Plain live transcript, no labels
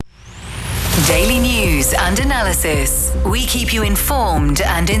Daily news and analysis. We keep you informed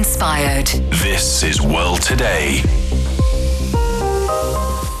and inspired. This is World Today.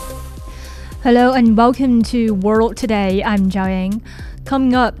 Hello and welcome to World Today. I'm Wang.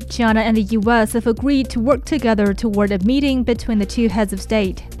 Coming up, China and the US have agreed to work together toward a meeting between the two heads of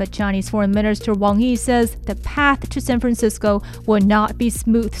state. But Chinese Foreign Minister Wang says the path to San Francisco will not be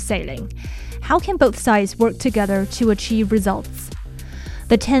smooth sailing. How can both sides work together to achieve results?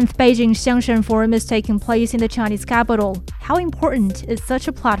 The 10th Beijing Xiangshan Forum is taking place in the Chinese capital. How important is such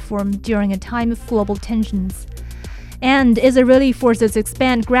a platform during a time of global tensions? And Israeli forces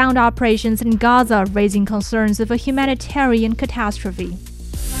expand ground operations in Gaza, raising concerns of a humanitarian catastrophe.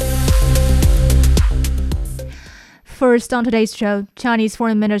 First on today's show, Chinese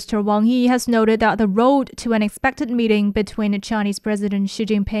Foreign Minister Wang Yi has noted that the road to an expected meeting between Chinese President Xi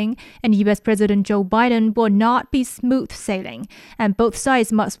Jinping and US President Joe Biden will not be smooth sailing, and both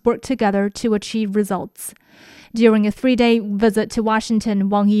sides must work together to achieve results. During a 3-day visit to Washington,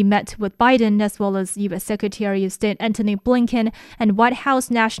 Wang Yi met with Biden as well as U.S. Secretary of State Antony Blinken and White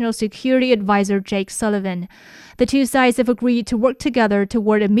House National Security Advisor Jake Sullivan. The two sides have agreed to work together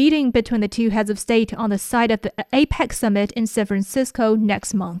toward a meeting between the two heads of state on the site of the APEC summit in San Francisco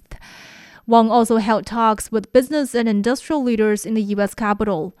next month. Wang also held talks with business and industrial leaders in the U.S.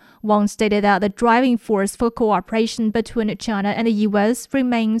 capital. Wang stated that the driving force for cooperation between China and the U.S.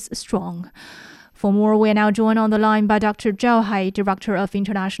 remains strong. For more, we are now joined on the line by Dr. Zhao Hai, Director of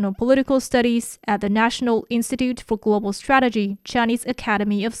International Political Studies at the National Institute for Global Strategy, Chinese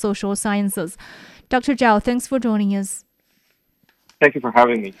Academy of Social Sciences. Dr. Zhao, thanks for joining us. Thank you for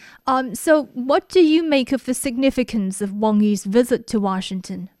having me. So what do you make of the significance of Wang Yi's visit to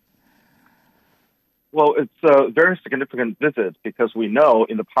Washington? Well, it's a very significant visit because we know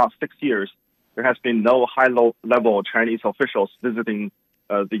in the past 6 years, there has been no high-level Chinese officials visiting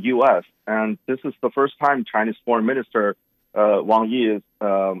the U.S. And this is the first time Chinese Foreign Minister Wang Yi is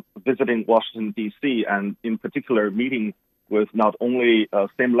visiting Washington, D.C., and in particular meeting with not only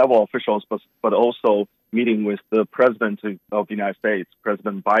same-level officials, but also meeting with the President of the United States,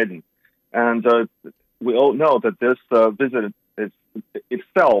 President Biden. And we all know that this visit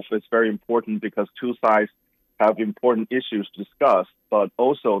itself is very important because two sides have important issues to discuss, but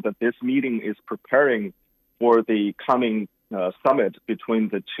also that this meeting is preparing for the coming summit between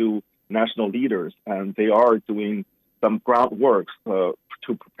the two national leaders, and they are doing some groundwork to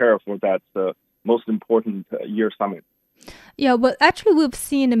prepare for that most important year summit. Yeah, well, actually, we've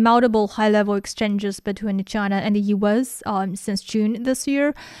seen multiple high-level exchanges between China and the U.S. Since June this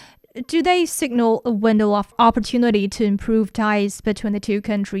year. Do they signal a window of opportunity to improve ties between the two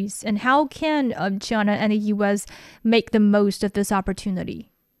countries? And how can China and the U.S. make the most of this opportunity?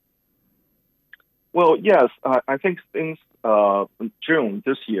 Well, yes, I think since June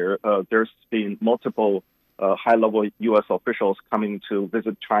this year, there's been multiple high-level U.S. officials coming to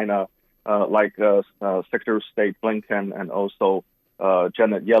visit China, like Secretary of State Blinken and also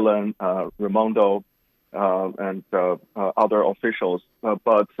Janet Yellen, Raimondo, and other officials.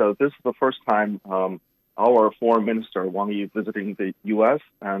 But this is the first time our Foreign Minister, Wang Yi, visiting the U.S.,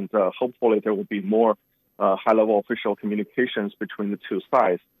 and hopefully there will be more high-level official communications between the two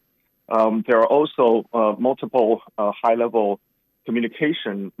sides. There are also multiple high-level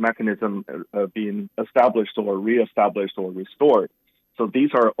communication mechanisms being established or reestablished or restored. So these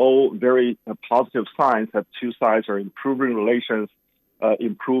are all very positive signs that two sides are improving relations,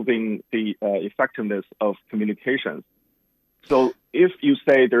 improving the effectiveness of communications. So if you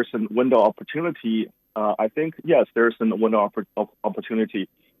say there's a window of opportunity, I think, yes, there's a window of opportunity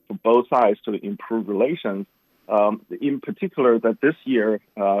for both sides to improve relations. In particular, that this year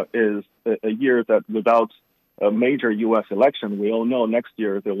is a year that without a major U.S. election, we all know next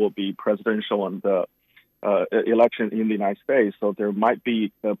year there will be presidential and election in the United States, so there might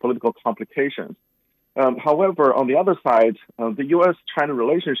be political complications. However, on the other side, the U.S.-China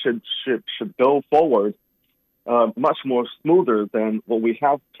relationship should go forward much more smoother than what we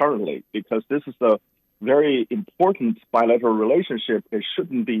have currently, because this is a very important bilateral relationship. It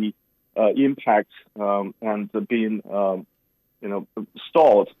shouldn't be impact and being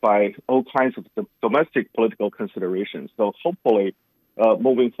stalled by all kinds of domestic political considerations. So hopefully,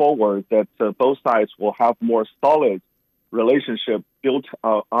 moving forward, that both sides will have more solid relationship built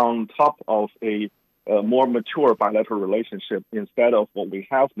on top of a more mature bilateral relationship instead of what we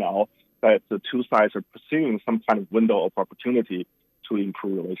have now, that the two sides are pursuing some kind of window of opportunity to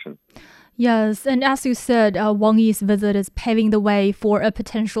improve relations. Yes, and as you said, Wang Yi's visit is paving the way for a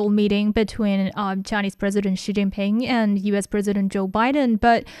potential meeting between Chinese President Xi Jinping and U.S. President Joe Biden.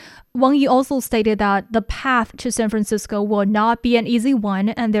 But Wang Yi also stated that the path to San Francisco will not be an easy one,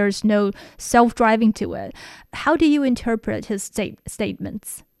 and there's no self-driving to it. How do you interpret his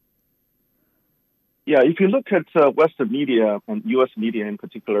statements? Yeah, if you look at Western media and U.S. media in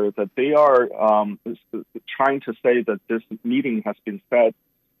particular, that they are trying to say that this meeting has been set,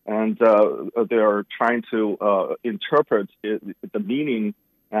 and they are trying to interpret the meaning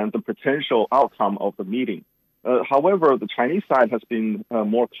and the potential outcome of the meeting. However, the Chinese side has been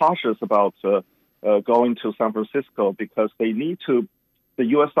more cautious about going to San Francisco because they need the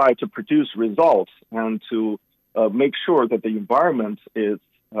U.S. side to produce results and to make sure that the environment is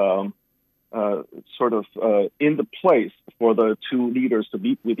in the place for the two leaders to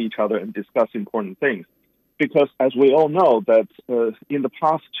meet with each other and discuss important things. Because as we all know that in the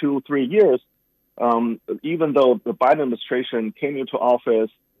past 2-3 years, even though the Biden administration came into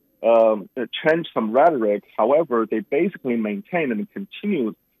office, changed some rhetoric, however, they basically maintained and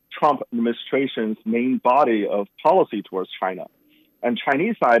continued Trump administration's main body of policy towards China. And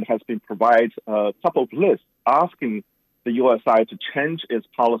Chinese side has been provided a couple of lists asking the U.S. side to change its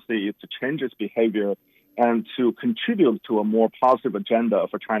policy, to change its behavior, and to contribute to a more positive agenda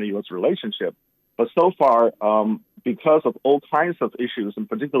for China-U.S. relationship. But so far, because of all kinds of issues, and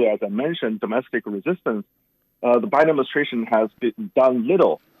particularly, as I mentioned, domestic resistance, the Biden administration has done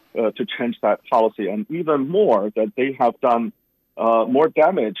little to change that policy, and even more, that they have done more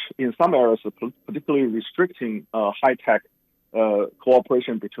damage in some areas, particularly restricting high-tech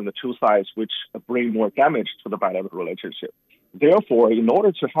cooperation between the two sides, which bring more damage to the bilateral relationship. Therefore, in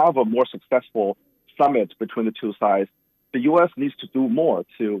order to have a more successful summit between the two sides, the U.S. needs to do more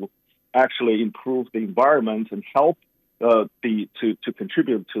to actually improve the environment and help to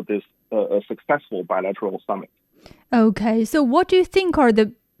contribute to this successful bilateral summit. Okay, so what do you think are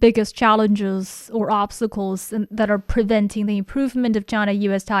the biggest challenges or obstacles that are preventing the improvement of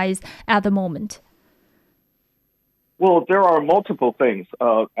China-U.S. ties at the moment? Well, there are multiple things.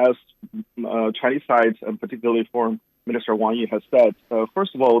 As Chinese side, and particularly Foreign Minister Wang Yi has said,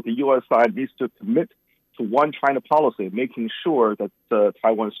 first of all, the U.S. side needs to commit to one China policy, making sure that the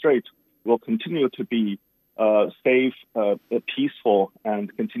Taiwan Strait will continue to be safe, peaceful,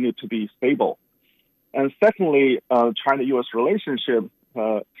 and continue to be stable. And secondly, China-U.S. relationship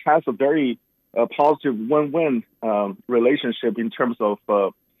has a very positive win-win relationship in terms of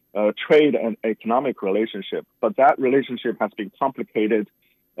trade and economic relationship. But that relationship has been complicated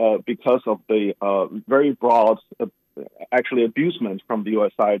because of the very broad, abusement from the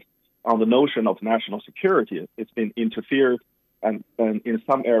U.S. side on the notion of national security. It's been interfered and in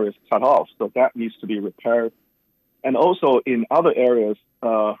some areas cut off. So that needs to be repaired. And also in other areas,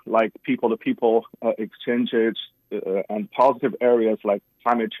 like people-to-people exchanges and positive areas like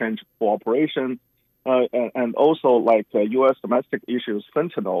climate change cooperation, and also like U.S. domestic issues,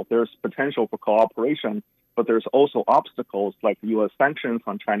 fentanyl, there's potential for cooperation, but there's also obstacles like U.S. sanctions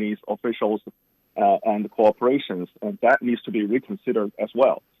on Chinese officials and cooperations, and that needs to be reconsidered as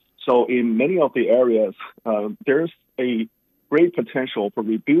well. So in many of the areas, there's a great potential for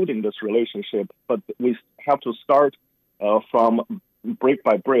rebuilding this relationship, but we have to start from break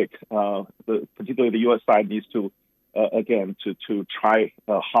by break. Particularly the U.S. side needs to, to try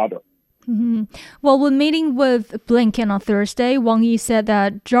harder. Mm-hmm. Well, when meeting with Blinken on Thursday, Wang Yi said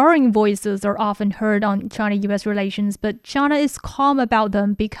that jarring voices are often heard on China-U.S. relations, but China is calm about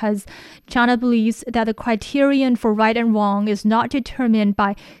them because China believes that the criterion for right and wrong is not determined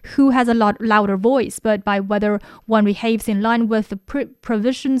by who has a louder voice, but by whether one behaves in line with the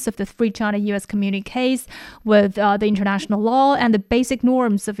provisions of the Free China-U.S. communiques, with the international law and the basic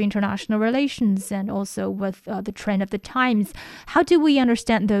norms of international relations, and also with the trend of the times. How do we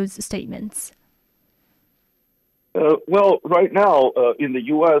understand those statements? Well, right now in the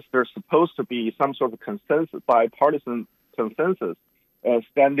U.S., there's supposed to be some sort of consensus, bipartisan consensus,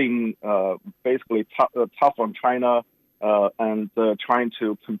 standing basically tough on China and trying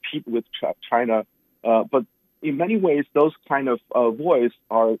to compete with China. But in many ways, those kind of voices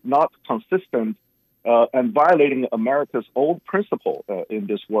are not consistent and violating America's old principle in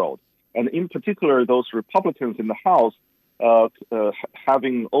this world. And in particular, those Republicans in the House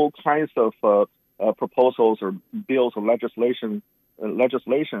having all kinds of proposals or bills or legislations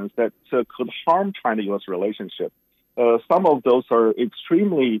that could harm China-U.S. relationship. Some of those are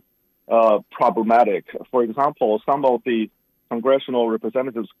extremely problematic. For example, some of the congressional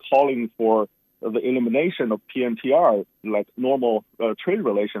representatives calling for the elimination of PNTR, like normal trade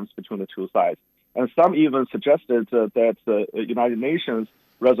relations between the two sides. And some even suggested that the United Nations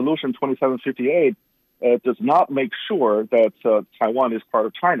Resolution 2758 does not make sure that Taiwan is part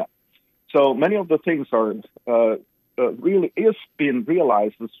of China. So many of the things are really, if being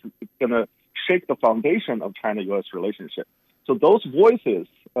realized, is going to shake the foundation of China-U.S. relationship. So those voices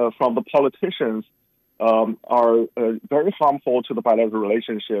from the politicians are very harmful to the bilateral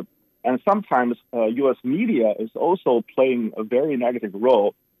relationship. And sometimes U.S. media is also playing a very negative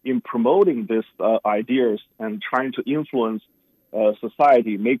role in promoting these ideas and trying to influence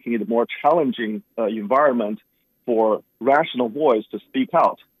society, making it a more challenging environment for rational voice to speak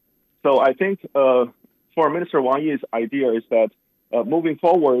out. So I think Foreign Minister Wang Yi's idea is that moving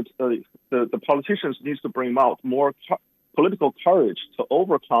forward, the politicians need to bring out more political courage to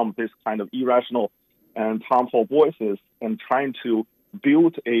overcome this kind of irrational and harmful voices and trying to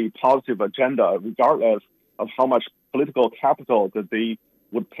build a positive agenda regardless of how much political capital that they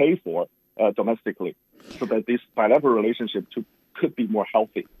would pay for domestically, so that this bilateral relationship could be more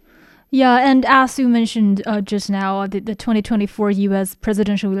healthy. Yeah, and as you mentioned just now, the 2024 U.S.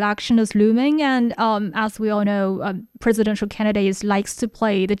 presidential election is looming, and as we all know, presidential candidates likes to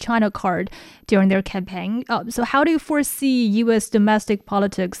play the China card during their campaign. So how do you foresee U.S. domestic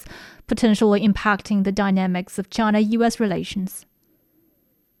politics potentially impacting the dynamics of China-U.S. relations?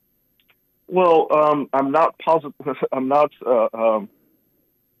 Well, I'm not positive. I'm not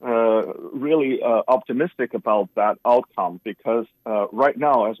really optimistic about that outcome because right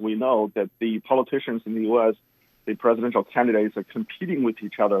now, as we know, that the politicians in the U.S., the presidential candidates are competing with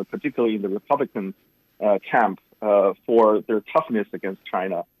each other, particularly in the Republican camp, for their toughness against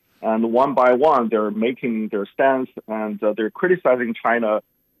China. And one by one, they're making their stance and they're criticizing China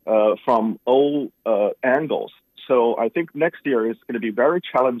from all angles. So I think next year is going to be very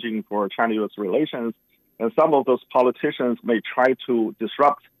challenging for China-U.S. relations, and some of those politicians may try to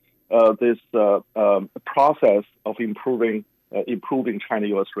disrupt this process of improving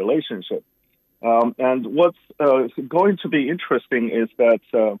China-U.S. relationship. And what's going to be interesting is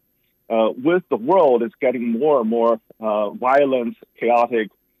that with the world is getting more and more violent, chaotic,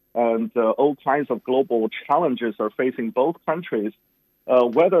 and all kinds of global challenges are facing both countries,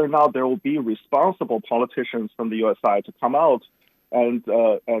 whether or not there will be responsible politicians from the U.S. side to come out and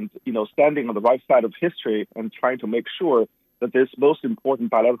standing on the right side of history and trying to make sure that this most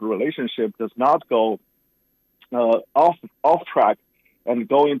important bilateral relationship does not go off track and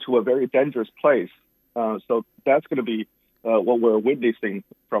go into a very dangerous place. So that's going to be what we're witnessing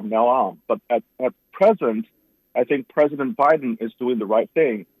from now on. But at present, I think President Biden is doing the right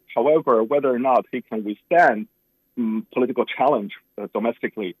thing. However, whether or not he can withstand political challenge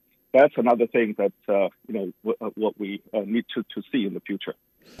domestically, that's another thing that what we need to see in the future.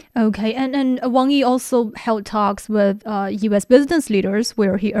 Okay, and Wang Yi also held talks with U.S. business leaders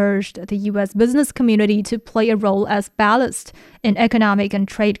where he urged the U.S. business community to play a role as ballast in economic and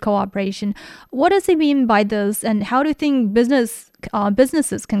trade cooperation. What does he mean by this, and how do you think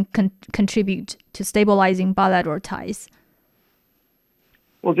businesses can contribute to stabilizing bilateral ties?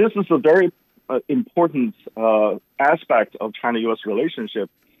 Well, this is a very important aspect of China-U.S. relationship.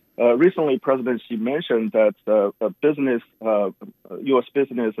 Recently, President Xi mentioned that U.S.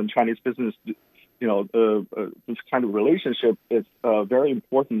 business and Chinese business, this kind of relationship is a very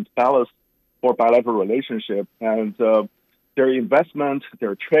important ballast for bilateral relationship. And their investment,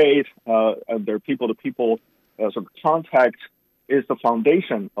 their trade, and their people-to-people sort of contact is the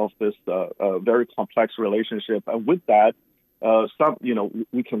foundation of this very complex relationship. And with that,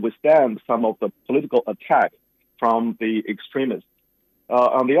 we can withstand some of the political attack from the extremists.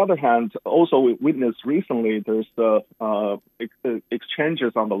 On the other hand, also we witnessed recently there's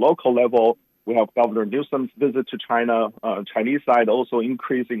exchanges on the local level. We have Governor Newsom's visit to China, Chinese side also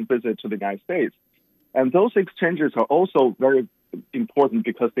increasing visit to the United States. And those exchanges are also very important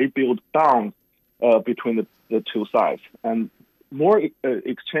because they build bonds between the two sides. And more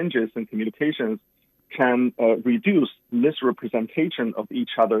exchanges and communications can reduce misrepresentation of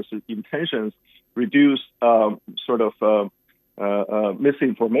each other's intentions, reduce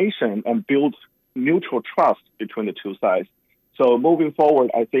misinformation, and build mutual trust between the two sides. So moving forward,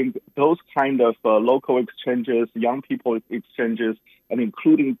 I think those kind of local exchanges, young people exchanges, and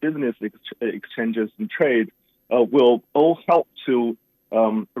including business exchanges and trade will all help to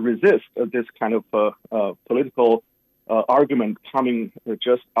resist this kind of political argument coming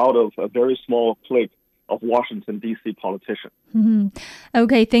just out of a very small clique of Washington, D.C. politicians. Mm-hmm.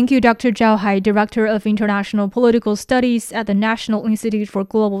 Okay, thank you, Dr. Zhao Hai, Director of International Political Studies at the National Institute for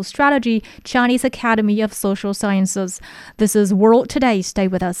Global Strategy, Chinese Academy of Social Sciences. This is World Today. Stay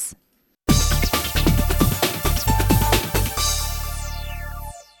with us.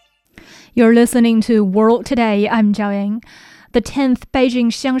 You're listening to World Today. I'm Zhao Yang. The 10th Beijing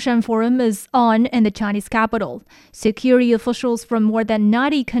Xiangshan Forum is on in the Chinese capital. Security officials from more than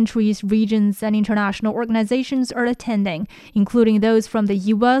 90 countries, regions, and international organizations are attending, including those from the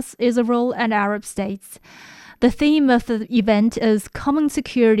U.S., Israel, and Arab states. The theme of the event is Common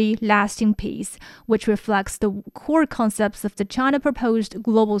Security, Lasting Peace, which reflects the core concepts of the China proposed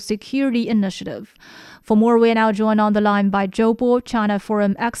Global Security Initiative. For more, we are now joined on the line by Zhou Bo, China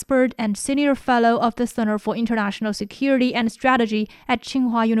Forum expert and senior fellow of the Center for International Security and Strategy at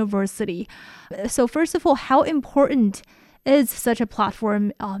Tsinghua University. So first of all, how important is such a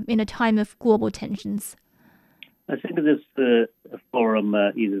platform in a time of global tensions? I think this forum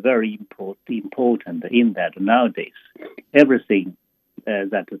is very important in that nowadays everything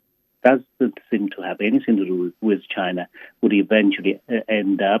that doesn't seem to have anything to do with China would eventually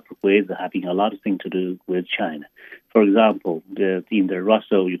end up with having a lot of things to do with China. For example, in the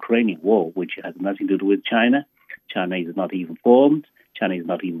Russo-Ukrainian war, which has nothing to do with China, China is not even formed, China is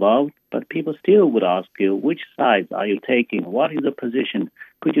not involved, but people still would ask you, which sides are you taking? What is the position?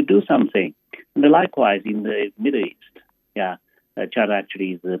 Could you do something? And likewise, in the Middle East, China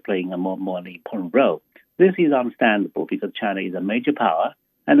actually is playing a more important role. This is understandable because China is a major power,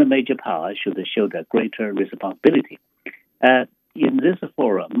 and a major power should show the greater responsibility. In this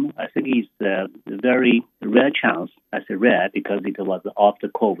forum, I think it's a very rare chance. I say rare because it was after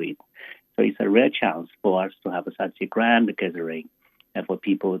COVID. So it's a rare chance for us to have such a grand gathering and for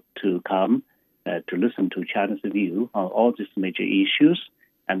people to come to listen to China's view on all these major issues,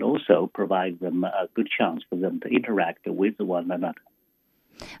 and also provide them a good chance for them to interact with one another.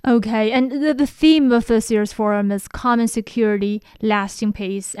 Okay, and the theme of this year's forum is Common Security, Lasting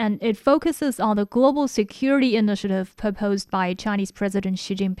Peace, and it focuses on the global security initiative proposed by Chinese President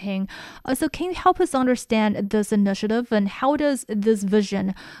Xi Jinping. So can you help us understand this initiative, and how does this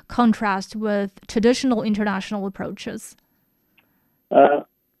vision contrast with traditional international approaches?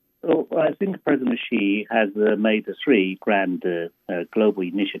 I think President Xi has made three grand global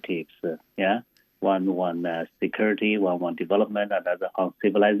initiatives. One security, one development, another on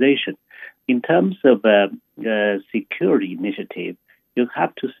civilization. In terms of security initiative, you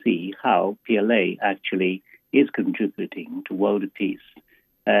have to see how PLA actually is contributing to world peace.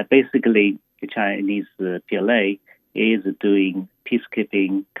 Basically, the Chinese PLA is doing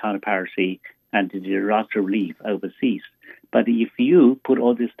peacekeeping, counter-piracy, and disaster relief overseas. But if you put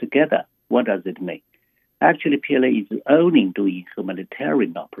all this together, what does it mean? Actually, PLA is only doing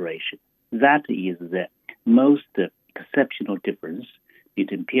humanitarian operation. That is the most exceptional difference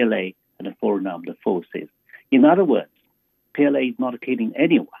between PLA and the foreign armed forces. In other words, PLA is not killing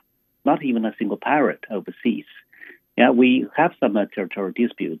anyone, not even a single pirate overseas. We have some territorial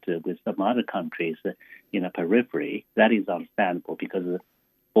dispute with some other countries in the periphery. That is understandable because the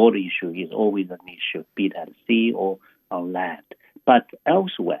border issue is always an issue, be it at sea or on land. But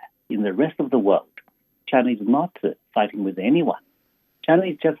elsewhere, in the rest of the world, China is not fighting with anyone. China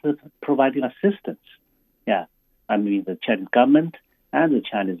is just providing assistance. The Chinese government and the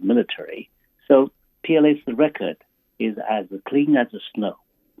Chinese military. So PLA's record is as clean as the snow.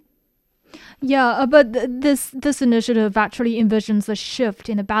 But this initiative actually envisions a shift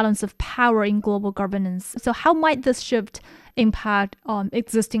in the balance of power in global governance. So how might this shift impact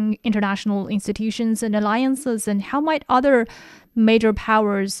existing international institutions and alliances, and how might other major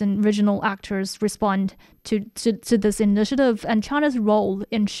powers and regional actors respond to this initiative and China's role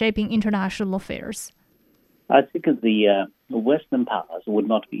in shaping international affairs? I think the Western powers would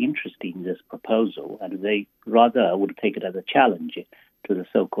not be interested in this proposal, and they rather would take it as a challenge to the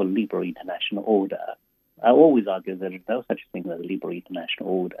so-called liberal international order. I always argue there is no such thing as a liberal international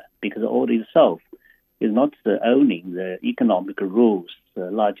order, because the order itself is not owning the economic rules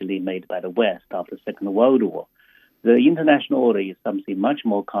largely made by the West after the Second World War. The international order is something much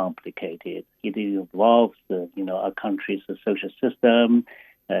more complicated. It involves, a country's social system,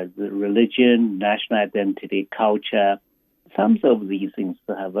 the religion, national identity, culture. Some of these things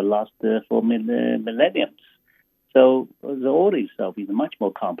have lasted for millenniums. So the order itself is much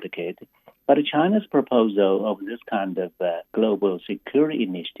more complicated. But China's proposal of this kind of global security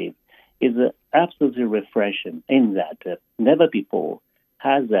initiative is absolutely refreshing in that never before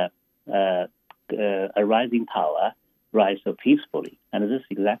has a rising power rise so peacefully. And this is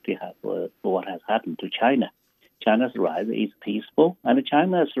exactly what has happened to China. China's rise is peaceful, and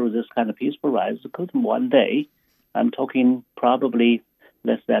China, through this kind of peaceful rise, could one day, I'm talking probably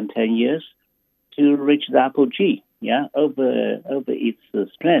less than 10 years, to reach the apogee, over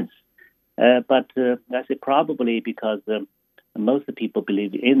its strength. But I say probably because most people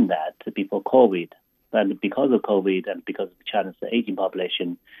believed in that before COVID. And because of COVID and because of China's aging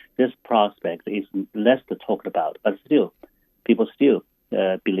population, this prospect is less talked about. But still, people still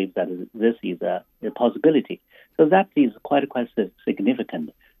believe that this is a possibility. So that is quite significant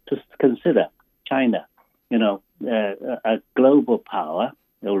to consider China, a global power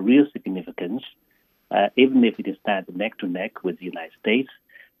of real significance, even if it stands neck to neck with the United States,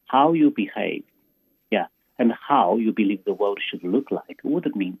 how you behave, and how you believe the world should look like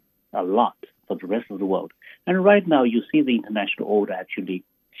would mean a lot for the rest of the world. And right now, you see the international order actually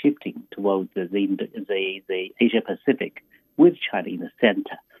shifting towards the Asia Pacific, with China in the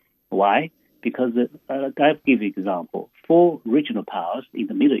center. Why? Because I'll give you an example. 4 regional powers in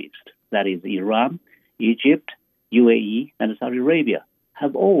the Middle East, that is Iran, Egypt, UAE, and Saudi Arabia,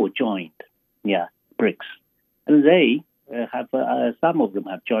 have all joined BRICS. And they have, some of them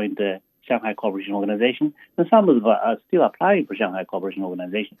have joined the Shanghai Cooperation Organization, and some of them are still applying for Shanghai Cooperation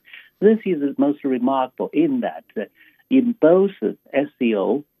Organization. This is most remarkable in that in both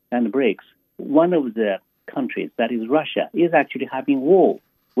SCO and BRICS, one of the countries, that is Russia, is actually having war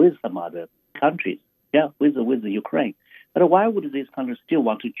with some other countries, with the Ukraine. But why would these countries still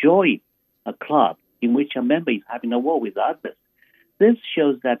want to join a club in which a member is having a war with others? This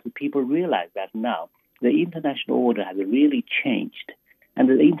shows that people realize that now the international order has really changed, and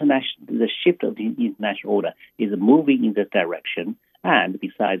the shift of the international order is moving in this direction. And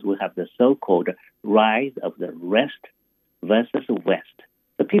besides, we have the so-called rise of the rest versus West.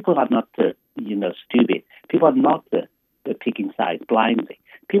 The people are not, stupid. People are not picking sides blindly.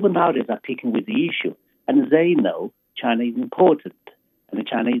 People nowadays are picking with the issue, and they know China is important, and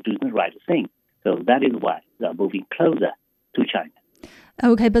China is doing the right thing. So that is why they are moving closer to China.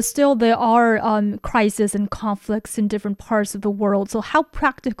 Okay, but still there are crises and conflicts in different parts of the world. So how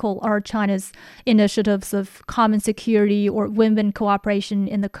practical are China's initiatives of common security or win-win cooperation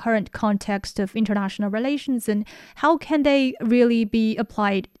in the current context of international relations? And how can they really be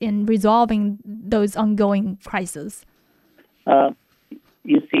applied in resolving those ongoing crises?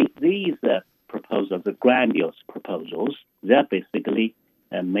 You see, these proposals, the grandiose proposals, they're basically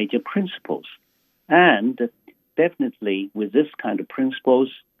major principles. And definitely, with this kind of principles,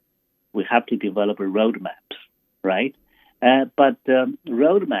 we have to develop roadmaps, right? But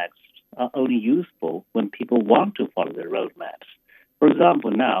roadmaps are only useful when people want to follow the roadmaps. For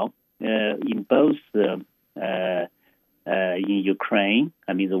example, now, in both in Ukraine,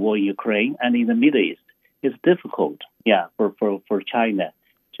 the war in Ukraine, and in the Middle East, it's difficult, for China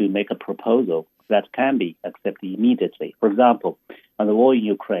to make a proposal that can be accepted immediately. For example, on the war in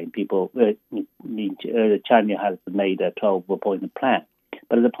Ukraine, China has made a 12-point plan.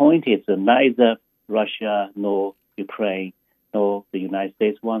 But the point is that neither Russia nor Ukraine nor the United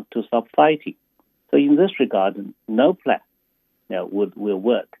States want to stop fighting. So in this regard, no plan will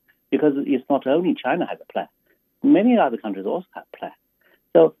work, because it's not only China has a plan. Many other countries also have plans.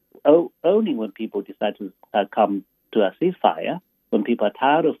 So only when people decide to come to a ceasefire, when people are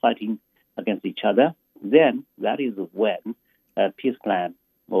tired of fighting against each other, then that is when a peace plan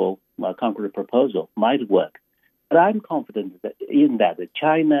or a concrete proposal might work. But I'm confident that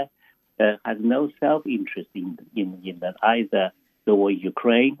China has no self-interest in either the war in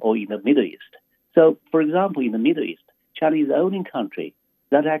Ukraine or in the Middle East. So, for example, in the Middle East, China is the only country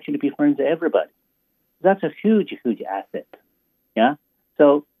that actually befriends everybody. That's a huge, huge asset.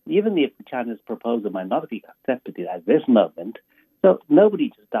 So even if China's proposal might not be accepted at this moment, so nobody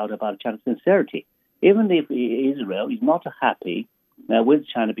just doubt about China's sincerity. Even if Israel is not happy with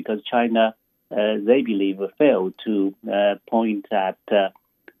China because China, they believe, failed to point at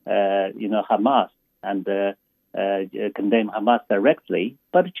Hamas and condemn Hamas directly,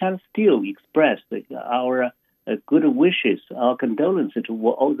 but China still expressed our good wishes, our condolences to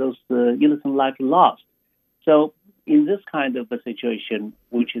all those innocent lives lost. So in this kind of a situation,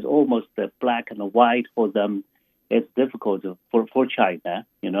 which is almost black and white for them, it's difficult for China,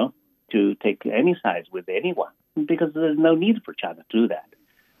 to take any sides with anyone, because there's no need for China to do that.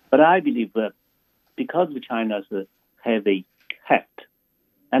 But I believe that because of China's heavy heft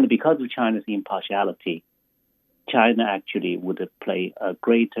and because of China's impartiality, China actually would play a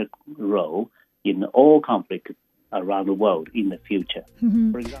greater role in all conflicts around the world in the future.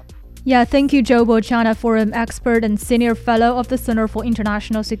 Mm-hmm. For example. Thank you, Zhou China Forum expert and senior fellow of the Center for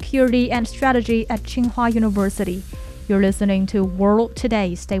International Security and Strategy at Tsinghua University. You're listening to World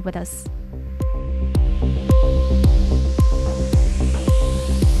Today. Stay with us.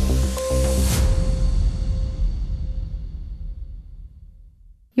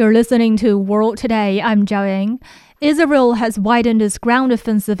 You're listening to World Today. I'm Zhao Yang. Israel has widened its ground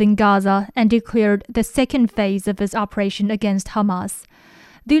offensive in Gaza and declared the second phase of its operation against Hamas.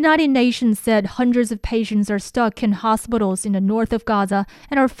 The United Nations said hundreds of patients are stuck in hospitals in the north of Gaza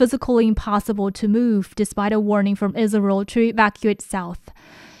and are physically impossible to move, despite a warning from Israel to evacuate south.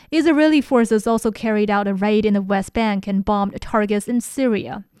 Israeli forces also carried out a raid in the West Bank and bombed targets in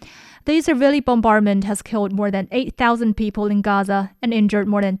Syria. The Israeli bombardment has killed more than 8,000 people in Gaza and injured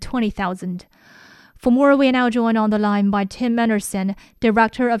more than 20,000. For more, we are now joined on the line by Tim Anderson,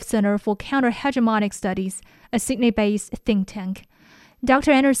 Director of Center for Counter-Hegemonic Studies, a Sydney-based think tank.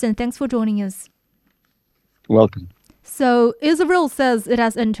 Dr. Anderson, thanks for joining us. Welcome. So Israel says it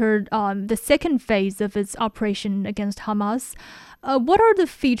has entered the second phase of its operation against Hamas. What are the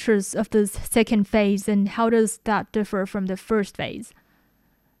features of this second phase, and how does that differ from the first phase?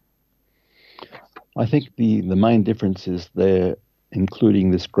 I think the main difference is they're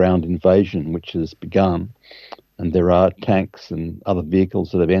including this ground invasion, which has begun, and there are tanks and other vehicles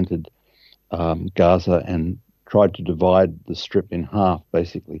that have entered Gaza and tried to divide the strip in half,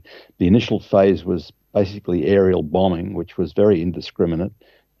 basically. The initial phase was basically aerial bombing, which was very indiscriminate.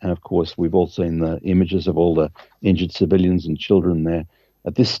 And of course, we've all seen the images of all the injured civilians and children there.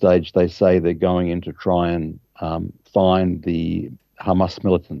 At this stage, they say they're going in to try and find the Hamas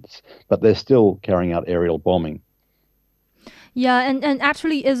militants, but they're still carrying out aerial bombing. Yeah, and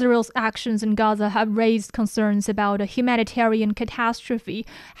actually Israel's actions in Gaza have raised concerns about a humanitarian catastrophe.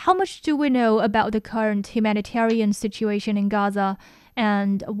 How much do we know about the current humanitarian situation in Gaza,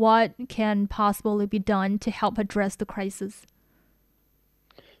 and what can possibly be done to help address the crisis?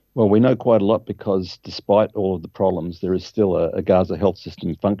 Well, we know quite a lot because despite all of the problems, there is still a Gaza health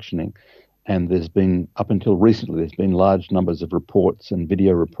system functioning. And there's been, up until recently, there's been large numbers of reports and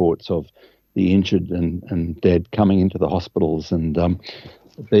video reports of the injured and dead coming into the hospitals. And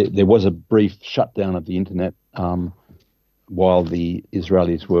there was a brief shutdown of the internet while the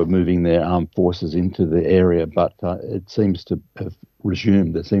Israelis were moving their armed forces into the area, but it seems to have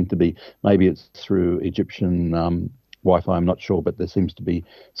resumed. There seemed to be, maybe it's through Egyptian Wi-Fi, I'm not sure, but there seems to be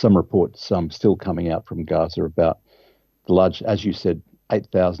some reports still coming out from Gaza about the large, as you said,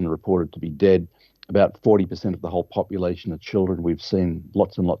 8,000 reported to be dead. About 40% of the whole population are children. We've seen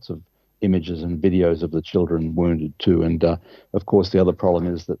lots and lots of images and videos of the children wounded too. And of course, the other problem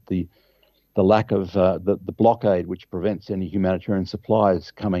is that the lack of the blockade, which prevents any humanitarian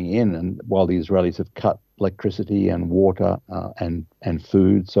supplies coming in, and while the Israelis have cut electricity and water and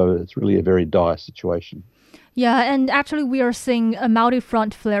food, so it's really a very dire situation. Yeah, and actually we are seeing a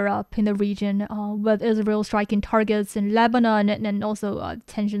multi-front flare-up in the region with Israel striking targets in Lebanon and also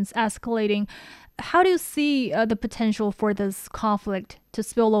tensions escalating. How do you see the potential for this conflict to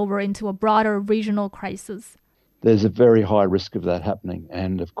spill over into a broader regional crisis? There's a very high risk of that happening.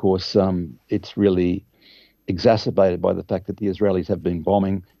 And of course, it's really exacerbated by the fact that the Israelis have been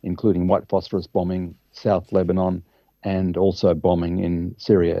bombing, including white phosphorus bombing, South Lebanon, and also bombing in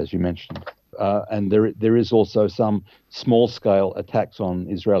Syria, as you mentioned. And there is also some small-scale attacks on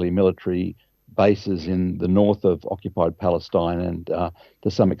Israeli military bases in the north of occupied Palestine and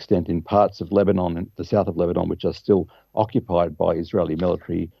to some extent in parts of Lebanon and the south of Lebanon, which are still occupied by Israeli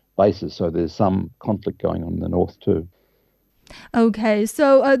military bases. So there's some conflict going on in the north too. Okay,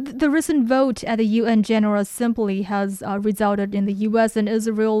 so the recent vote at the UN General Assembly has resulted in the U.S. and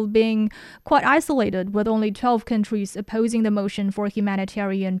Israel being quite isolated, with only 12 countries opposing the motion for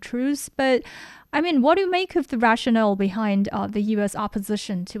humanitarian truce. But, I mean, what do you make of the rationale behind the U.S.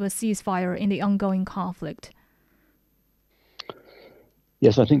 opposition to a ceasefire in the ongoing conflict?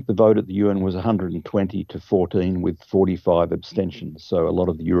 Yes, I think the vote at the UN was 120 to 14 with 45 abstentions. So a lot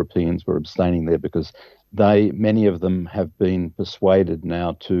of the Europeans were abstaining there because many of them have been persuaded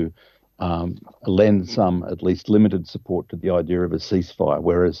now to lend some, at least limited support to the idea of a ceasefire.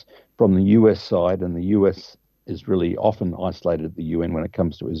 Whereas from the US side, and the US is really often isolated at the UN when it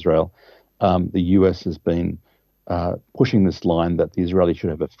comes to Israel, the US has been pushing this line that the Israelis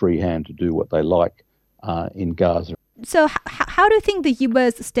should have a free hand to do what they like in Gaza. So how do you think the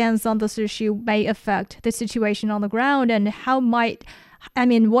U.S. stance on this issue may affect the situation on the ground, and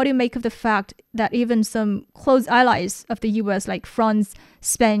what do you make of the fact that even some close allies of the U.S. like France,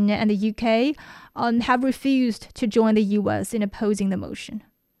 Spain, and the U.K. Have refused to join the U.S. in opposing the motion?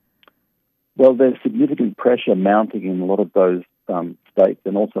 Well, there's significant pressure mounting in a lot of those states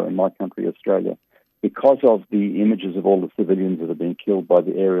and also in my country, Australia, because of the images of all the civilians that have been killed by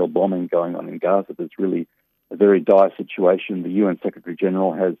the aerial bombing going on in Gaza. There's really a very dire situation. The UN Secretary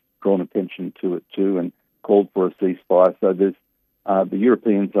General has drawn attention to it too and called for a ceasefire. So there's the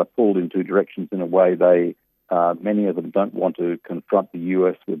Europeans are pulled in two directions in a way. Many of them don't want to confront the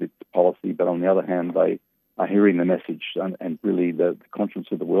US with its policy, but on the other hand, they are hearing the message, and really the conscience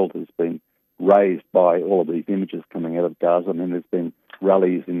of the world has been raised by all of these images coming out of Gaza. I mean, there's been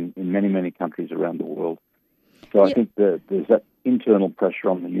rallies in many, many countries around the world. So I think that there's that internal pressure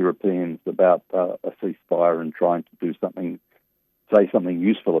on the Europeans about a ceasefire and trying to do say something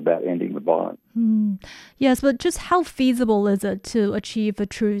useful about ending the violence. Yes, but just how feasible is it to achieve a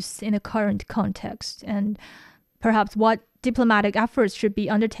truce in the current context? And perhaps what diplomatic efforts should be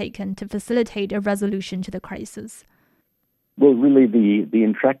undertaken to facilitate a resolution to the crisis? Well, really, the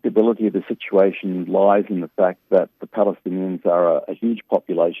intractability of the situation lies in the fact that the Palestinians are a huge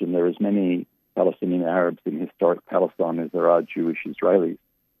population. There are as many Palestinian Arabs in historic Palestine as there are Jewish Israelis.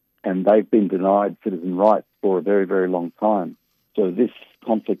 And they've been denied citizen rights for a very, very long time. So this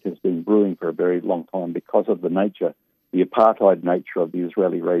conflict has been brewing for a very long time because of the apartheid nature of the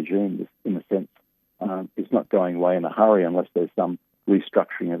Israeli regime. This, in a sense, is not going away in a hurry unless there's some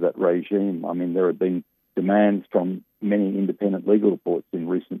restructuring of that regime. I mean, there have been demands from many independent legal reports in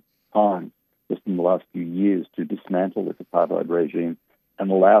recent times, just in the last few years, to dismantle this apartheid regime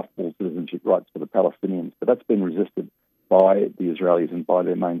and allow full citizenship rights for the Palestinians. But that's been resisted by the Israelis and by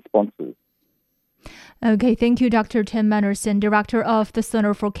their main sponsors. Okay, thank you, Dr. Tim Manderson, Director of the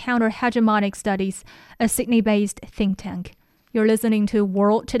Center for Counter-Hegemonic Studies, a Sydney-based think tank. You're listening to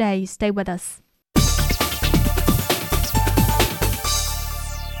World Today. Stay with us.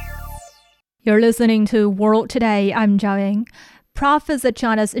 You're listening to World Today. I'm Zhao Ying. Profits at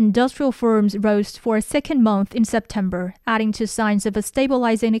China's industrial firms rose for a second month in September, adding to signs of a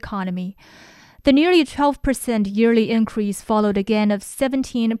stabilizing economy. The nearly 12% yearly increase followed a gain of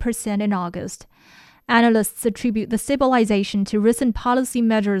 17% in August. Analysts attribute the stabilization to recent policy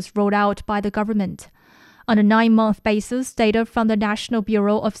measures rolled out by the government. On a 9-month basis, data from the National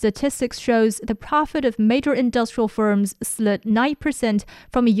Bureau of Statistics shows the profit of major industrial firms slid 9%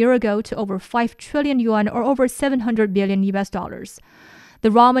 from a year ago to over 5 trillion yuan or over $700 billion.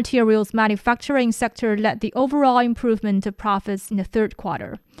 The raw materials manufacturing sector led the overall improvement of profits in the third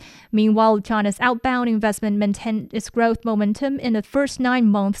quarter. Meanwhile, China's outbound investment maintained its growth momentum in the first 9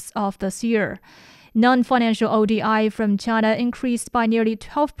 months of this year. Non-financial ODI from China increased by nearly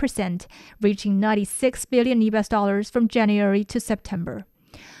 12%, reaching $96 billion from January to September.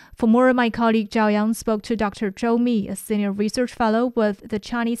 For more, my colleague Zhao Yang spoke to Dr. Zhou Mi, a senior research fellow with the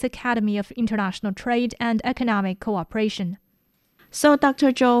Chinese Academy of International Trade and Economic Cooperation. So,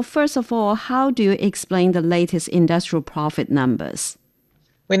 Dr. Zhou, first of all, how do you explain the latest industrial profit numbers?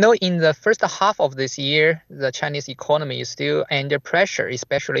 We know in the first half of this year, the Chinese economy is still under pressure,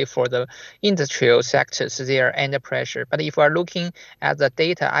 especially for the industrial sectors. They are under pressure. But if we are looking at the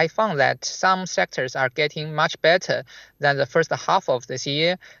data, I found that some sectors are getting much better than the first half of this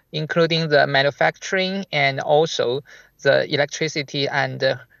year, including the manufacturing and also the electricity and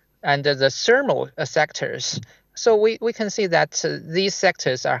the thermal sectors. So we can see that these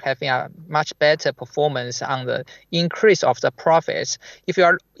sectors are having a much better performance on the increase of the profits. If you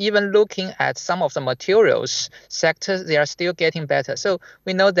are even looking at some of the materials sectors, they are still getting better. So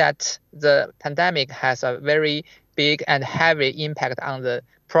we know that the pandemic has a very big and heavy impact on the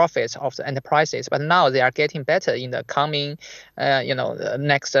profits of the enterprises, but now they are getting better in the coming,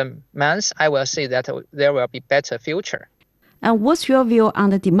 next months. I will see that there will be better future. And what's your view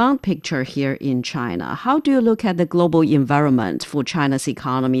on the demand picture here in China? How do you look at the global environment for China's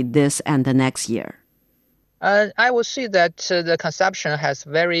economy this and the next year? I would see that the consumption has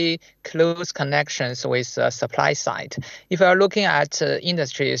very close connections with the supply side. If you are looking at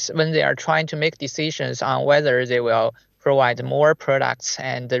industries, when they are trying to make decisions on whether they will provide more products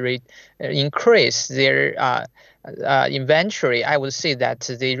and increase their inventory, I would say that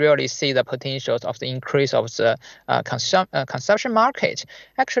they really see the potentials of the increase of the consumption market.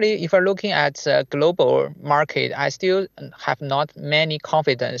 Actually, if we're looking at the global market, I still have not many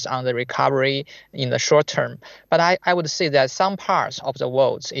confidence on the recovery in the short term. But I would say that some parts of the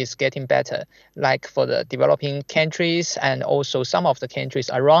world is getting better, like for the developing countries and also some of the countries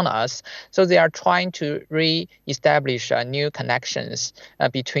around us. So they are trying to re-establish new connections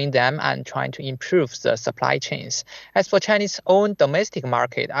between them and trying to improve the supply chains. As for Chinese own domestic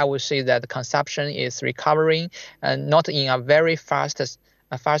market, I would say that the consumption is recovering, not in a very fast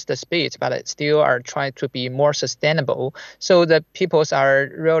speed, but it still are trying to be more sustainable. So the peoples are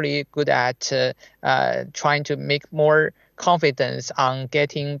really good at trying to make more confidence on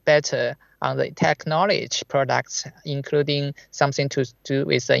getting better on the technology products, including something to do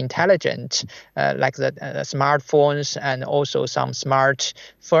with the intelligent, like the smartphones and also some smart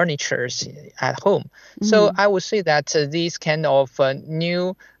furnitures at home. Mm-hmm. So I would say that these kind of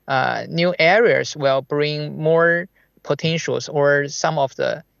new areas will bring more potentials or some of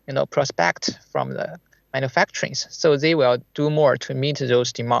the prospect from the manufacturing. So they will do more to meet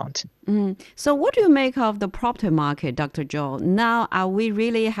those demands. So what do you make of the property market, Dr. Zhou? Now, are we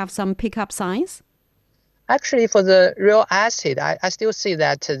really have some pickup signs? Actually, for the real estate, I still see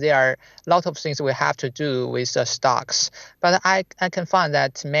that there are a lot of things we have to do with the stocks. But I can find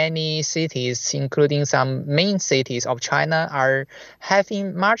that many cities, including some main cities of China, are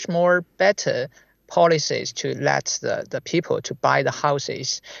having much more better policies to let the people to buy the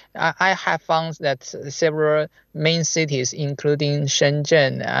houses. I have found that several main cities, including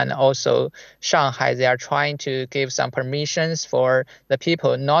Shenzhen and also Shanghai, they are trying to give some permissions for the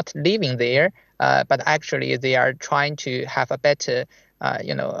people not living there, but actually they are trying to have a better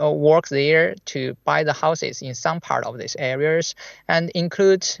work there to buy the houses in some part of these areas, and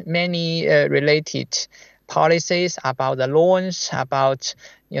include many related policies about the loans, about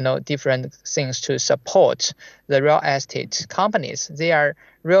different things to support the real estate companies. They are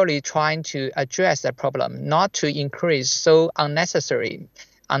really trying to address the problem, not to increase so unnecessary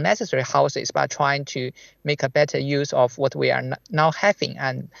houses, but trying to make a better use of what we are now having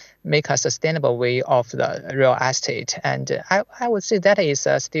and make a sustainable way of the real estate. And I would say that is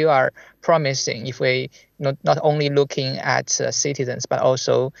still promising if we not only looking at citizens, but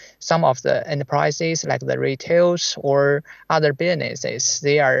also some of the enterprises like the retails or other businesses.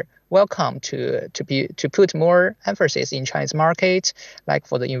 They are welcome to put more emphasis in Chinese market, like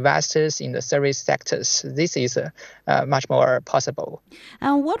for the investors in the service sectors. This is much more possible.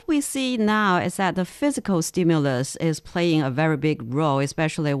 And what we see now is that the fiscal stimulus is playing a very big role,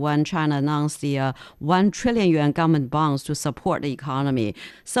 especially when China announced the 1 trillion yuan government bonds to support the economy.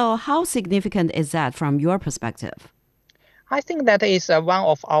 So how significant is that from your perspective? I think that is one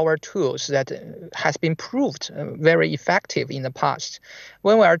of our tools that has been proved very effective in the past.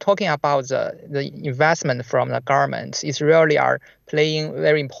 When we are talking about the investment from the government, it really are playing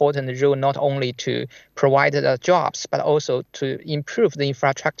very important role not only to provide the jobs, but also to improve the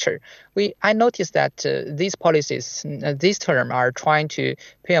infrastructure. I noticed that these policies this term are trying to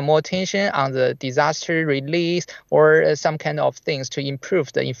pay more attention on the disaster relief or some kind of things to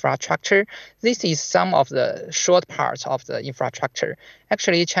improve the infrastructure. This is some of the short parts of the infrastructure.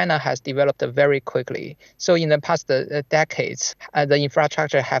 Actually, China has developed very quickly. So in the past decades, the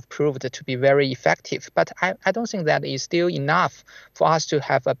infrastructure have proved to be very effective. But I don't think that is still enough for us to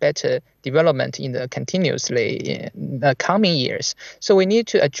have a better development in the continuously in the coming years. So we need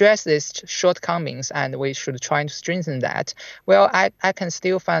to address these shortcomings, and we should try to strengthen that. Well, I can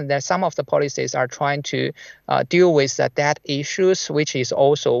still find that some of the policies are trying to deal with the debt issues, which is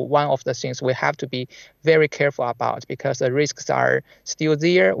also one of the things we have to be very careful about, because the risks are still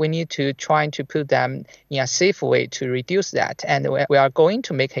there. We need to try to put them in a safe way to reduce that, and we are going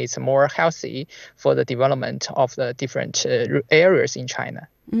to make it more healthy for the development of the different areas in China.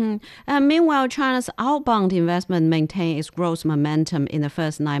 And meanwhile, China's outbound investment maintained its growth momentum in the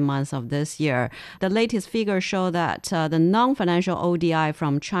first 9 months of this year. The latest figures show that the non-financial ODI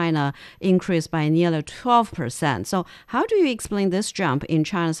from China increased by nearly 12%. So how do you explain this jump in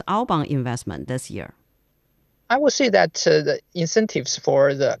China's outbound investment this year? I would say that the incentives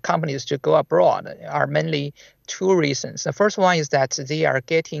for the companies to go abroad are mainly two reasons. The first one is that they are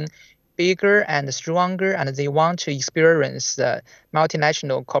getting bigger and stronger, and they want to experience the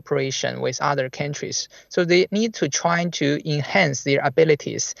multinational cooperation with other countries. So they need to try to enhance their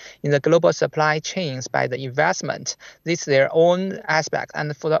abilities in the global supply chains by the investment. This is their own aspect.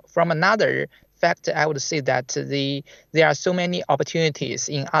 And from another fact, I would say that there are so many opportunities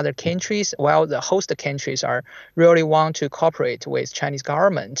in other countries, while the host countries are really want to cooperate with Chinese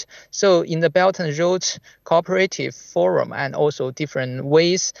government. So in the Belt and Road Cooperative Forum and also different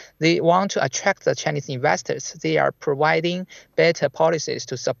ways, they want to attract the Chinese investors. They are providing better policies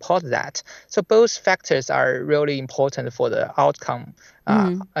to support that. So both factors are really important for the outcome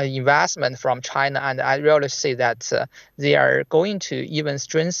investment from China, and I really see that they are going to even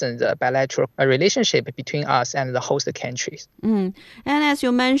strengthen the bilateral relationship between us and the host countries. And as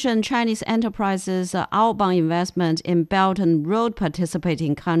you mentioned, Chinese enterprises' outbound investment in Belt and Road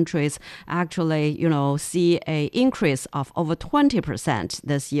participating countries actually, see an increase of over 20%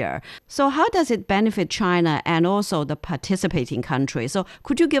 this year. So how does it benefit China and also the participating countries? So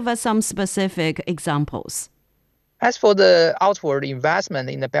could you give us some specific examples? As for the outward investment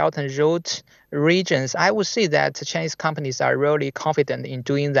in the Belt and Road regions, I would say that Chinese companies are really confident in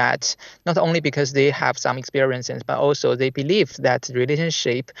doing that, not only because they have some experiences, but also they believe that the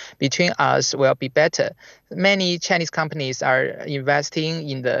relationship between us will be better. Many Chinese companies are investing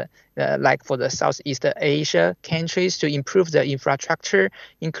in the like for the Southeast Asia countries to improve the infrastructure,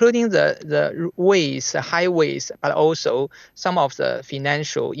 including the ways, the highways, but also some of the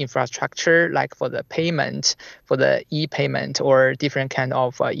financial infrastructure, like for the payment, for the e-payment or different kind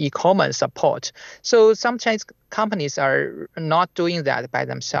of e-commerce support. So some Chinese companies are not doing that by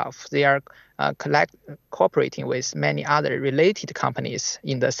themselves. They are cooperating with many other related companies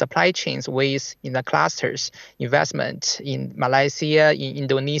in the supply chains ways, in the clusters, investment in Malaysia, in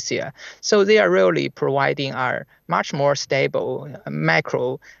Indonesia. So they are really providing a much more stable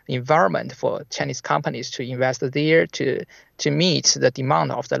macro environment for Chinese companies to invest there to meet the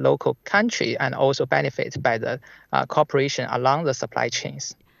demand of the local country and also benefit by the cooperation along the supply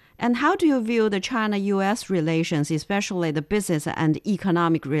chains. And how do you view the China-U.S. relations, especially the business and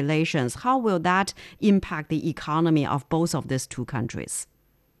economic relations? How will that impact the economy of both of these two countries?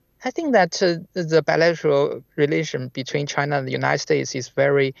 I think that the bilateral relation between China and the United States is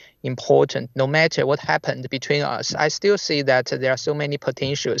very important. No matter what happened between us, I still see that there are so many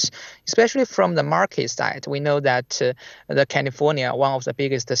potentials, especially from the market side. We know that the California, one of the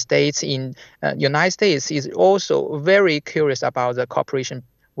biggest states in United States, is also very curious about the cooperation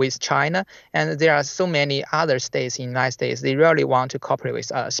with China, and there are so many other states in the United States. They really want to cooperate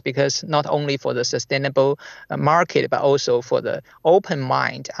with us because not only for the sustainable market, but also for the open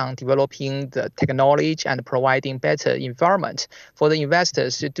mind on developing the technology and providing better environment for the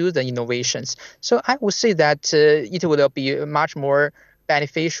investors to do the innovations. So I would say that it will be much more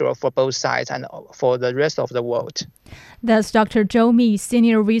beneficial for both sides and for the rest of the world. That's Dr. Zhou Mi,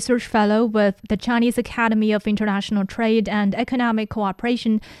 Senior Research Fellow with the Chinese Academy of International Trade and Economic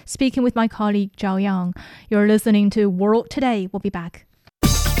Cooperation, speaking with my colleague Zhao Yang. You're listening to World Today. We'll be back.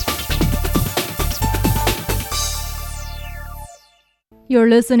 You're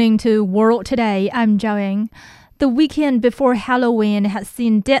listening to World Today. I'm Zhao Yang. The weekend before Halloween has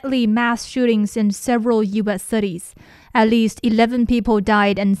seen deadly mass shootings in several U.S. cities. At least 11 people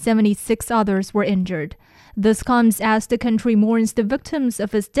died and 76 others were injured. This comes as the country mourns the victims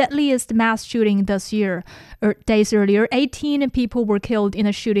of its deadliest mass shooting this year. Days earlier, 18 people were killed in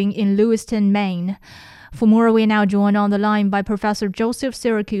a shooting in Lewiston, Maine. For more, we are now joined on the line by Professor Joseph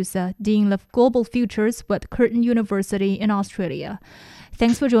Siracusa, Dean of Global Futures with Curtin University in Australia.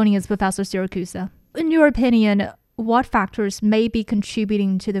 Thanks for joining us, Professor Siracusa. In your opinion, what factors may be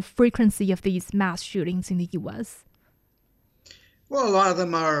contributing to the frequency of these mass shootings in the U.S.? Well, a lot of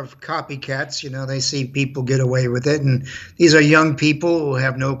them are copycats. They see people get away with it. And these are young people who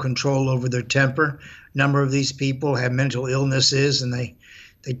have no control over their temper. A number of these people have mental illnesses, and they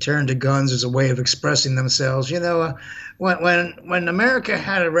turn to guns as a way of expressing themselves. When America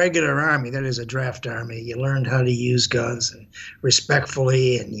had a regular army, that is a draft army, you learned how to use guns and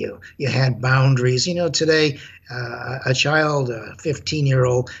respectfully, and you had boundaries. Today, a child, a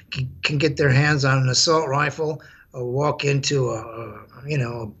 15-year-old, can get their hands on an assault rifle, or walk into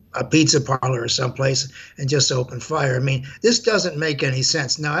a pizza parlor or someplace and just open fire. I mean, this doesn't make any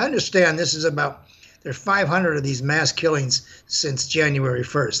sense. Now, I understand there's 500 of these mass killings since January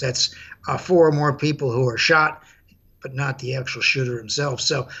 1st. That's 4 or more people who are shot, but not the actual shooter himself.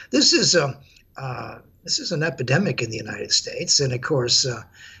 So this is an epidemic in the United States, and of course,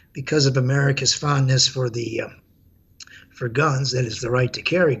 because of America's fondness for guns, that is the right to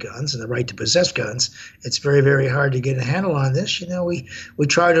carry guns and the right to possess guns, it's very, very hard to get a handle on this. We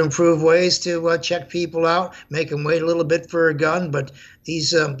try to improve ways to check people out, make them wait a little bit for a gun, but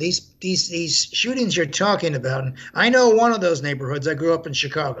these shootings you're talking about, and I know one of those neighborhoods. I grew up in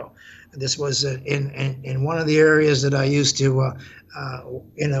Chicago. This was in one of the areas that I used to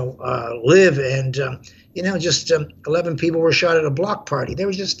live, and just 11 people were shot at a block party. They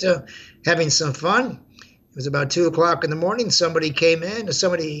were just having some fun. It was about 2 o'clock in the morning. Somebody came in,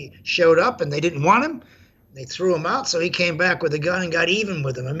 somebody showed up, and they didn't want him. They threw him out, so he came back with a gun and got even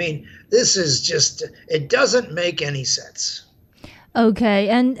with him. I mean, this is just, it doesn't make any sense. Okay,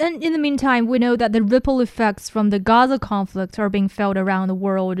 and in the meantime, we know that the ripple effects from the Gaza conflict are being felt around the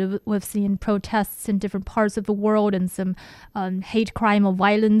world. We've seen protests in different parts of the world and some hate crime or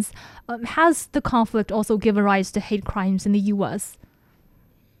violence. Has the conflict also given rise to hate crimes in the U.S.?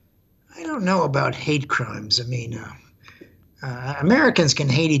 I don't know about hate crimes. I mean, Americans can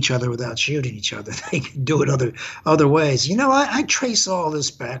hate each other without shooting each other. They can do it other ways. I trace all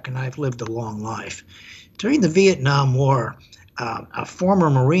this back, and I've lived a long life. During the Vietnam War, a former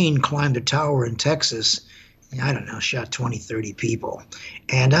Marine climbed a tower in Texas I don't know, shot 20, 30 people.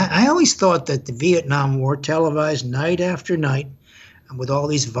 And I always thought that the Vietnam War, televised night after night, with all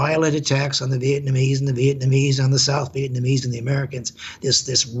these violent attacks on the Vietnamese and the Vietnamese on the South Vietnamese and the Americans,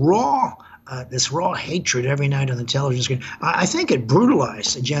 this raw hatred every night on the television screen, I think it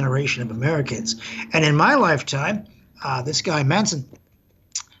brutalized a generation of Americans. And in my lifetime, this guy Manson,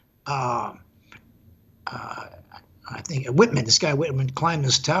 I think this guy Whitman climbed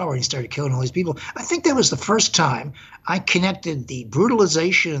this tower and he started killing all these people. I think that was the first time I connected the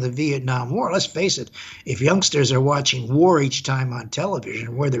brutalization of the Vietnam War. Let's face it, if youngsters are watching war each time on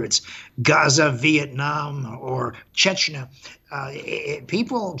television, whether it's Gaza, Vietnam, or Chechnya,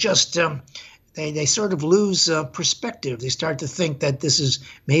 people just they sort of lose perspective. They start to think that this is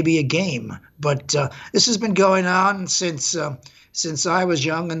maybe a game. But this has been going on since I was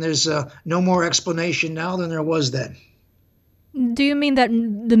young, and there's no more explanation now than there was then. Do you mean that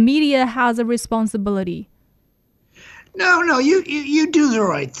the media has a responsibility? No, you do the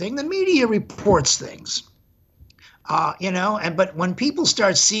right thing. The media reports things, but when people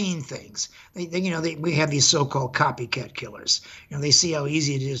start seeing things, we have these so-called copycat killers. They see how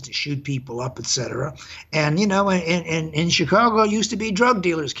easy it is to shoot people up, etc. And in Chicago, it used to be drug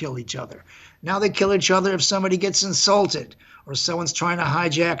dealers kill each other. Now they kill each other if somebody gets insulted or someone's trying to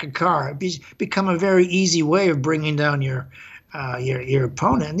hijack a car. It's become a very easy way of bringing down your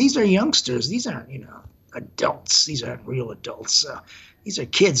opponent. And these are youngsters. These aren't, adults. These aren't real adults. These are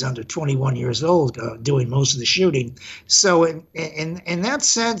kids under 21 years old doing most of the shooting. So in that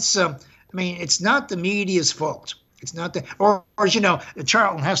sense, it's not the media's fault. It's not that, or as you know,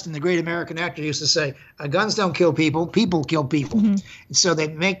 Charlton Heston, the great American actor, used to say, guns don't kill people, people kill people. Mm-hmm. And so they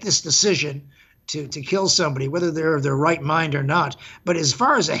make this decision to kill somebody, whether they're of their right mind or not. But as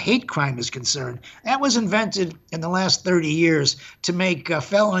far as a hate crime is concerned, that was invented in the last 30 years to make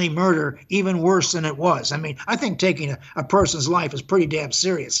felony murder even worse than it was. I think taking a person's life is pretty damn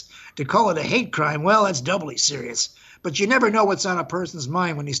serious. To call it a hate crime, well, that's doubly serious. But you never know what's on a person's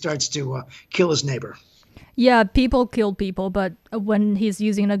mind when he starts to kill his neighbor. Yeah, people kill people, but when he's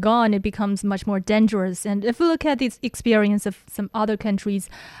using a gun, it becomes much more dangerous. And if we look at the experience of some other countries,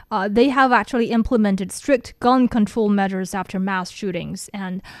 they have actually implemented strict gun control measures after mass shootings,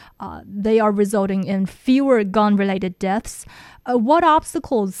 and they are resulting in fewer gun-related deaths. What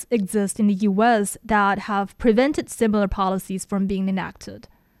obstacles exist in the U.S. that have prevented similar policies from being enacted?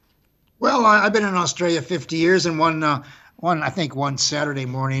 Well, I've been in Australia 50 years, and one Saturday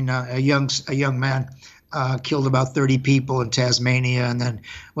morning, a young man killed about 30 people in Tasmania, and then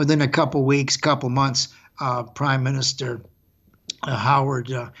within a couple months, Prime Minister Howard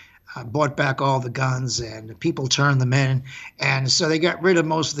bought back all the guns, and people turned them in, and so they got rid of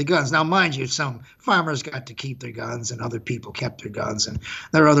most of the guns. Now, mind you, some farmers got to keep their guns, and other people kept their guns, and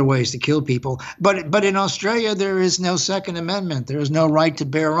there are other ways to kill people. But in Australia, there is no Second Amendment. There is no right to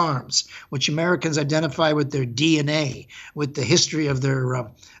bear arms, which Americans identify with their DNA, with the history of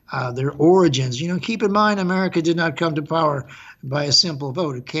their origins. Keep in mind, America did not come to power by a simple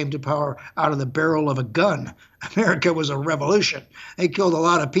vote. It came to power out of the barrel of a gun. America was a revolution. They killed a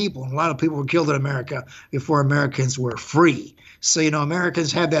lot of people, and a lot of people were killed in America before Americans were free. So,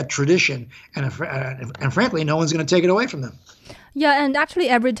 Americans have that tradition, and frankly, no one's going to take it away from them. Yeah, and actually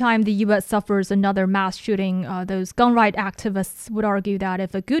every time the U.S. suffers another mass shooting, those gun right activists would argue that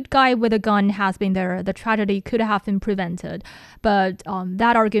if a good guy with a gun has been there, the tragedy could have been prevented. But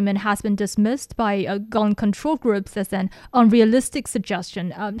that argument has been dismissed by gun control groups as an unrealistic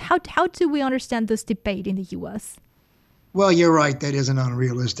suggestion. How do we understand this debate in the U.S.? Well, you're right. That isn't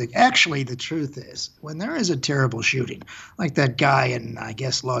unrealistic. Actually, the truth is, when there is a terrible shooting, like that guy in, I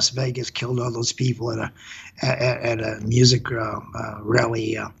guess, Las Vegas killed all those people at a music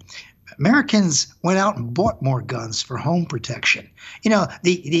rally, Americans went out and bought more guns for home protection.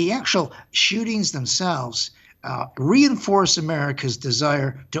 The actual shootings themselves reinforce America's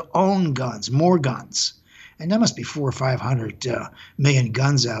desire to own guns, more guns. And there must be 400 or 500 million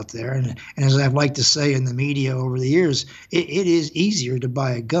guns out there. And as I've liked to say in the media over the years, it is easier to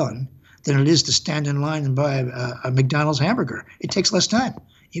buy a gun than it is to stand in line and buy a McDonald's hamburger. It takes less time.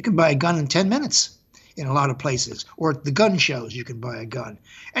 You can buy a gun in 10 minutes in a lot of places. Or at the gun shows, you can buy a gun.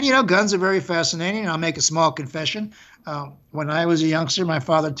 And, guns are very fascinating. I'll make a small confession. When I was a youngster, my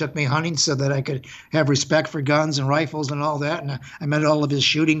father took me hunting so that I could have respect for guns and rifles and all that. And I met all of his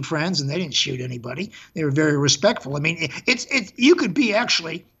shooting friends, and they didn't shoot anybody. They were very respectful. You could be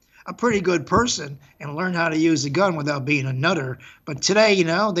actually a pretty good person and learn how to use a gun without being a nutter. But today,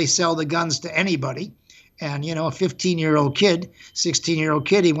 they sell the guns to anybody. And, a 15-year-old kid, 16-year-old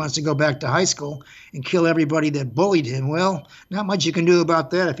kid, he wants to go back to high school and kill everybody that bullied him. Well, not much you can do about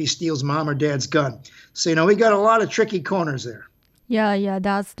that if he steals mom or dad's gun. So, we got a lot of tricky corners there. Yeah,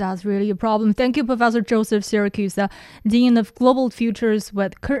 that's really a problem. Thank you, Professor Joseph Syracuse, Dean of Global Futures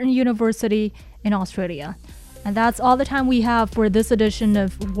with Curtin University in Australia. And that's all the time we have for this edition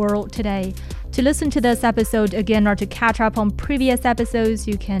of World Today. To listen to this episode again or to catch up on previous episodes,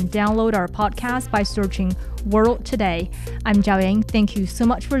 you can download our podcast by searching World Today. I'm Zhao Yang. Thank you so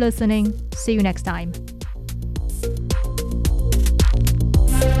much for listening. See you next time.